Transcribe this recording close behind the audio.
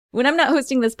When I'm not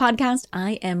hosting this podcast,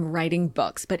 I am writing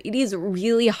books, but it is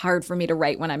really hard for me to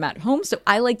write when I'm at home, so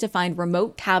I like to find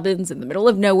remote cabins in the middle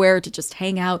of nowhere to just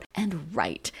hang out and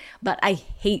write. But I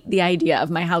hate the idea of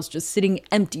my house just sitting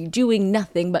empty, doing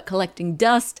nothing but collecting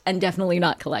dust and definitely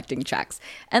not collecting checks.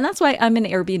 And that's why I'm an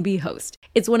Airbnb host.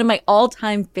 It's one of my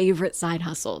all-time favorite side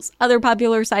hustles. Other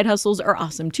popular side hustles are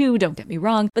awesome too, don't get me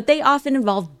wrong, but they often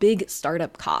involve big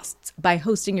startup costs. By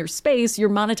hosting your space, you're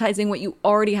monetizing what you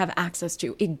already have access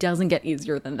to. It doesn't get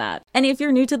easier than that. And if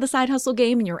you're new to the side hustle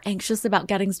game and you're anxious about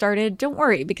getting started, don't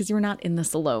worry, because you're not in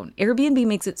this alone. Airbnb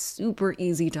makes it super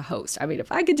easy to host. I mean,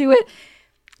 if I could do it,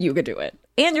 you could do it.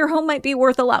 And your home might be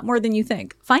worth a lot more than you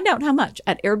think. Find out how much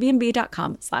at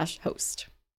airbnb.com/host.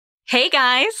 Hey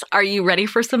guys, are you ready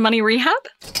for some money rehab?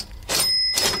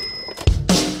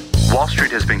 Wall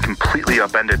Street has been completely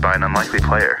upended by an unlikely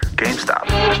player, GameStop.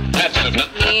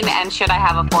 And should I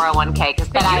have a 401k? Because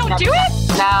then I don't do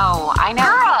it? No, I know.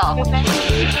 Girl!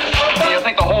 You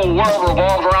think the whole world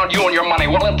revolves around you and your money?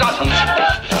 Well, it doesn't.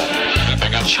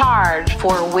 Charge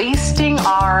for wasting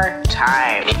our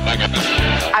time.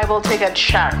 I will take a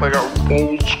check like a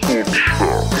old school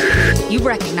check. You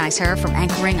recognize her from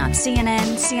anchoring on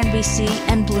CNN, CNBC,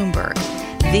 and Bloomberg.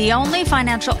 The only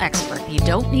financial expert you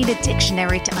don't need a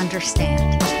dictionary to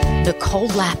understand, Nicole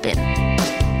Lapin.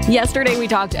 Yesterday, we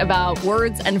talked about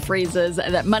words and phrases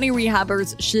that money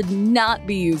rehabbers should not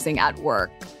be using at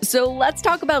work. So let's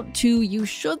talk about two you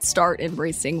should start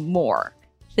embracing more.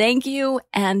 Thank you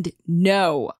and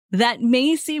no. That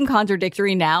may seem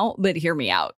contradictory now, but hear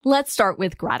me out. Let's start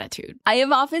with gratitude. I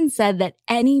have often said that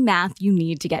any math you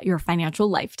need to get your financial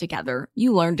life together,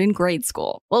 you learned in grade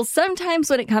school. Well, sometimes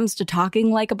when it comes to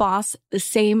talking like a boss, the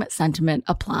same sentiment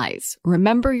applies.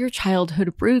 Remember your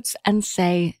childhood roots and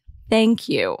say thank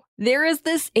you. There is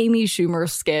this Amy Schumer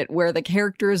skit where the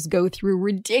characters go through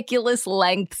ridiculous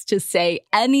lengths to say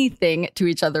anything to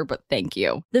each other but thank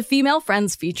you. The female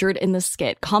friends featured in the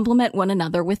skit compliment one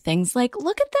another with things like,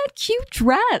 look at that cute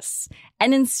dress.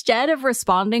 And instead of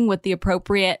responding with the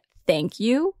appropriate thank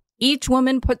you, each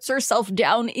woman puts herself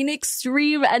down in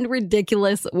extreme and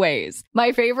ridiculous ways.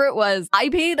 My favorite was, I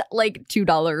paid like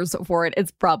 $2 for it.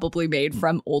 It's probably made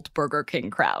from old Burger King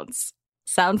crowns.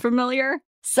 Sound familiar?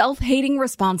 Self-hating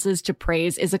responses to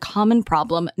praise is a common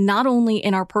problem not only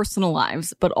in our personal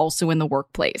lives, but also in the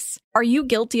workplace. Are you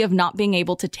guilty of not being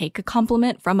able to take a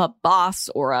compliment from a boss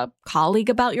or a colleague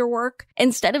about your work?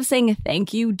 Instead of saying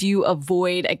thank you, do you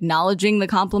avoid acknowledging the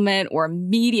compliment or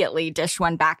immediately dish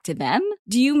one back to them?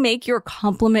 Do you make your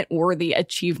compliment-worthy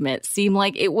achievement seem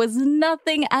like it was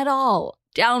nothing at all?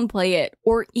 Downplay it,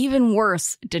 or even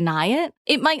worse, deny it?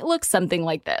 It might look something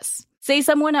like this. Say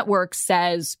someone at work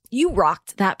says, you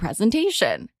rocked that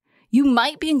presentation. You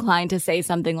might be inclined to say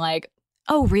something like,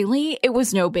 oh, really? It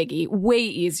was no biggie. Way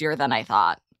easier than I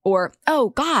thought. Or, oh,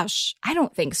 gosh, I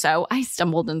don't think so. I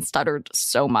stumbled and stuttered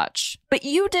so much. But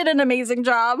you did an amazing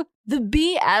job. The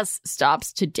BS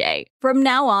stops today. From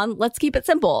now on, let's keep it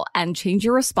simple and change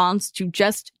your response to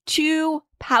just two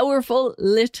powerful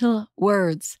little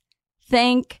words.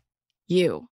 Thank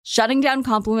you. Shutting down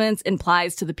compliments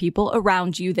implies to the people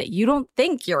around you that you don't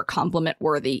think you're compliment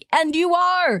worthy. And you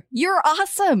are. You're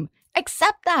awesome.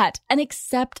 Accept that and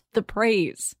accept the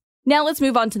praise. Now let's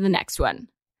move on to the next one.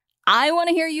 I want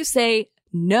to hear you say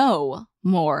no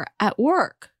more at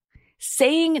work.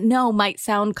 Saying no might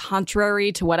sound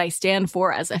contrary to what I stand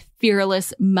for as a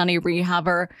fearless money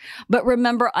rehabber, but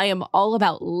remember, I am all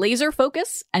about laser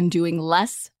focus and doing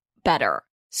less better.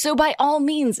 So by all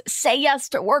means, say yes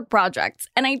to work projects.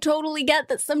 And I totally get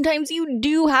that sometimes you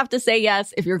do have to say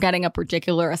yes if you're getting a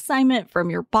particular assignment from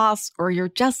your boss or you're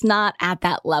just not at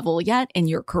that level yet in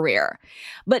your career.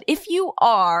 But if you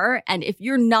are, and if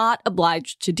you're not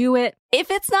obliged to do it, if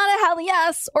it's not a hell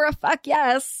yes or a fuck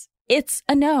yes, it's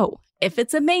a no. If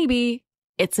it's a maybe,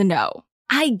 it's a no.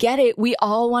 I get it. We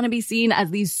all want to be seen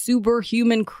as these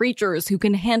superhuman creatures who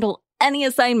can handle any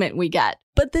assignment we get.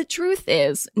 But the truth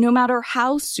is, no matter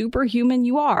how superhuman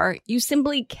you are, you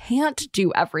simply can't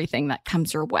do everything that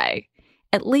comes your way.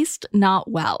 At least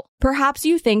not well. Perhaps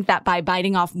you think that by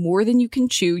biting off more than you can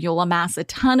chew, you'll amass a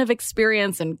ton of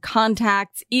experience and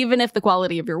contacts, even if the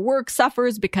quality of your work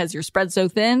suffers because you're spread so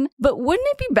thin. But wouldn't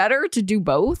it be better to do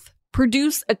both?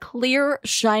 Produce a clear,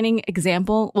 shining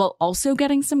example while also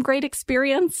getting some great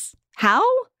experience? How?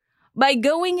 By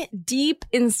going deep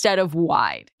instead of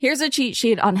wide. Here's a cheat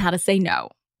sheet on how to say no,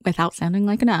 without sounding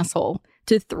like an asshole,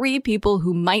 to 3 people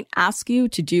who might ask you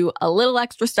to do a little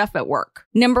extra stuff at work.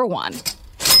 Number 1,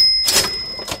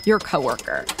 Your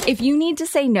coworker. If you need to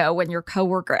say no when your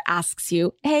coworker asks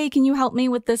you, hey, can you help me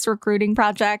with this recruiting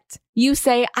project? You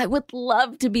say, I would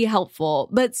love to be helpful,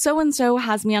 but so-and-so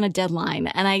has me on a deadline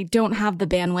and I don't have the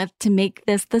bandwidth to make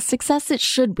this the success it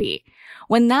should be.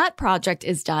 When that project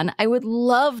is done, I would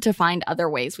love to find other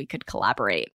ways we could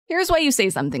collaborate. Here's why you say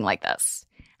something like this.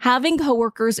 Having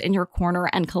coworkers in your corner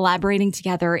and collaborating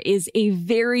together is a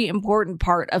very important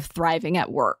part of thriving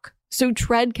at work. So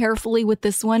tread carefully with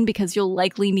this one because you'll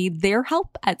likely need their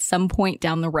help at some point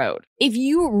down the road. If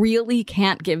you really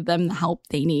can't give them the help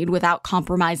they need without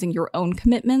compromising your own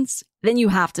commitments, then you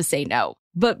have to say no.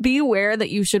 But be aware that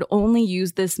you should only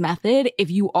use this method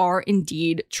if you are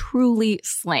indeed truly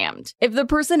slammed. If the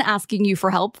person asking you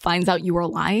for help finds out you are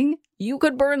lying, you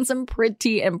could burn some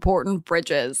pretty important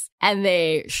bridges. And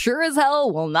they sure as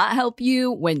hell will not help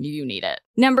you when you need it.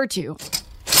 Number 2,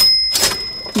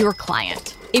 your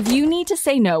client. If you need to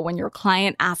say no when your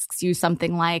client asks you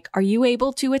something like, are you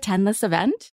able to attend this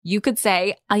event? You could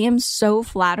say, I am so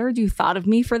flattered you thought of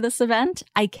me for this event.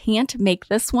 I can't make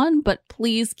this one, but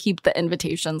please keep the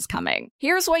invitations coming.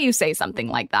 Here's why you say something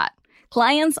like that.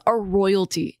 Clients are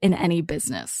royalty in any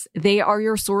business. They are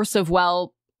your source of,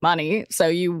 money, so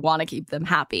you want to keep them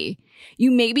happy.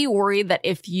 You may be worried that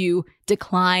if you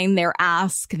decline their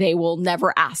ask, they will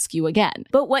never ask you again.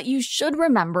 But what you should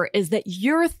remember is that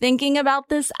you're thinking about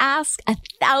this ask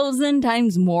 1,000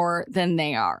 times more than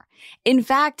they are. In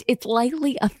fact, it's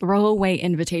likely a throwaway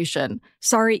invitation.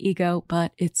 Sorry, ego,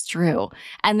 but it's true.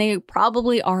 And they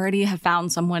probably already have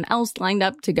found someone else lined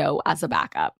up to go as a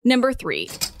backup. Number 3,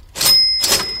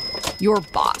 your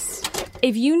boss.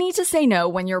 If you need to say no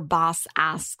when your boss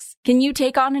asks, can you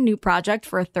take on a new project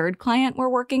for a third client we're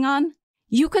working on?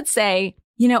 You could say,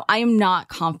 I am not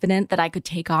confident that I could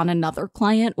take on another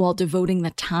client while devoting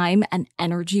the time and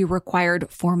energy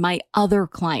required for my other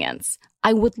clients.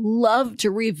 I would love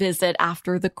to revisit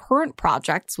after the current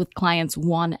projects with clients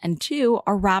 1 and 2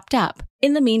 are wrapped up.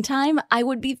 In the meantime, I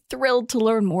would be thrilled to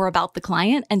learn more about the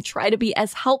client and try to be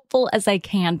as helpful as I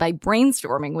can by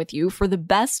brainstorming with you for the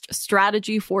best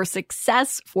strategy for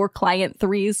success for client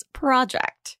 3's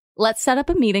project. Let's set up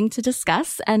a meeting to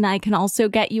discuss, and I can also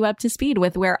get you up to speed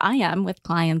with where I am with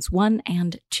clients 1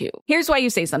 and 2. Here's why you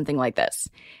say something like this.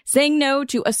 Saying no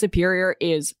to a superior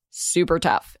is super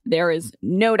tough. There is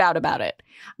no doubt about it.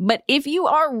 But if you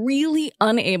are really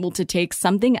unable to take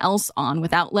something else on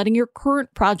without letting your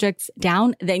current projects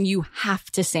down, then you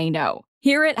have to say no.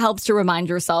 Here it helps to remind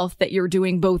yourself that you're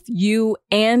doing both you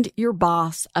and your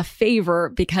boss a favor,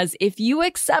 because if you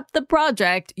accept the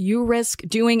project, you risk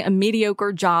doing a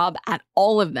mediocre job at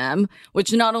all of them,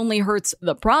 which not only hurts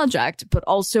the project, but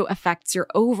also affects your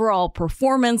overall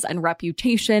performance and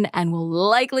reputation and will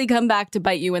likely come back to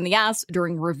bite you in the ass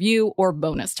during review or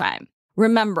bonus time.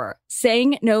 Remember,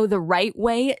 saying no the right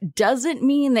way doesn't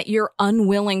mean that you're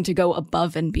unwilling to go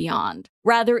above and beyond.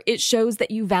 Rather, it shows that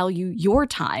you value your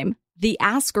time, the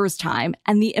asker's time,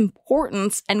 and the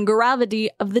importance and gravity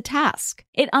of the task.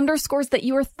 It underscores that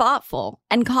you are thoughtful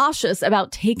and cautious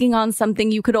about taking on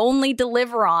something you could only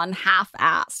deliver on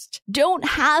half-assed. Don't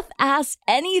half-ass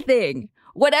anything.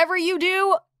 Whatever you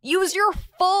do, use your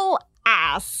full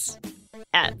ass.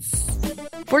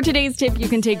 For today's tip, you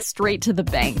can take straight to the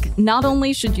bank. Not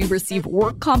only should you receive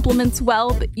work compliments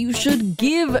well, but you should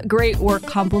give great work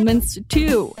compliments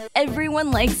too.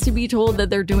 Everyone likes to be told that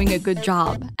they're doing a good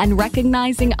job, and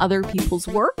recognizing other people's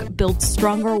work builds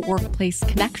stronger workplace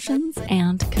connections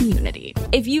and community.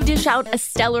 If you dish out a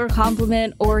stellar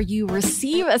compliment or you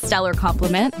receive a stellar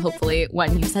compliment, hopefully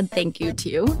one you said thank you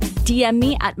to, DM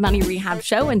me at Money Rehab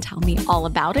Show and tell me all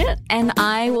about it, and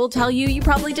I will tell you you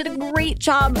probably did a great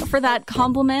job for that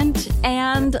compliment,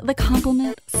 and the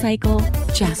compliment cycle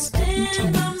just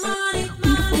continues. How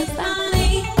beautiful is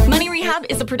that? Money Rehab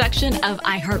is a production of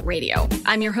iHeartRadio.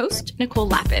 I'm your host, Nicole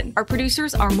Lappin. Our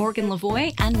producers are Morgan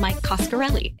Lavoie and Mike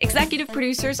Coscarelli. Executive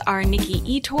producers are Nikki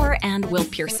Etor and Will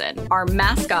Pearson. Our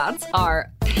mascots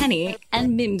are Penny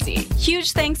and Mimsy.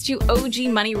 Huge thanks to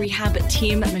OG Money Rehab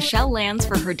team Michelle Lands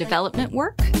for her development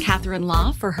work, Catherine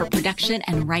Law for her production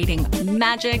and writing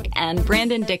magic, and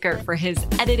Brandon Dickert for his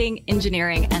editing,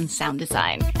 engineering, and sound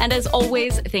design. And as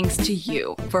always, thanks to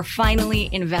you for finally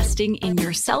investing in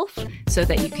yourself so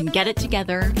that you can get it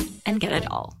together and get it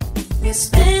all. You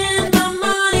spend my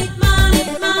money,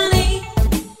 money, money.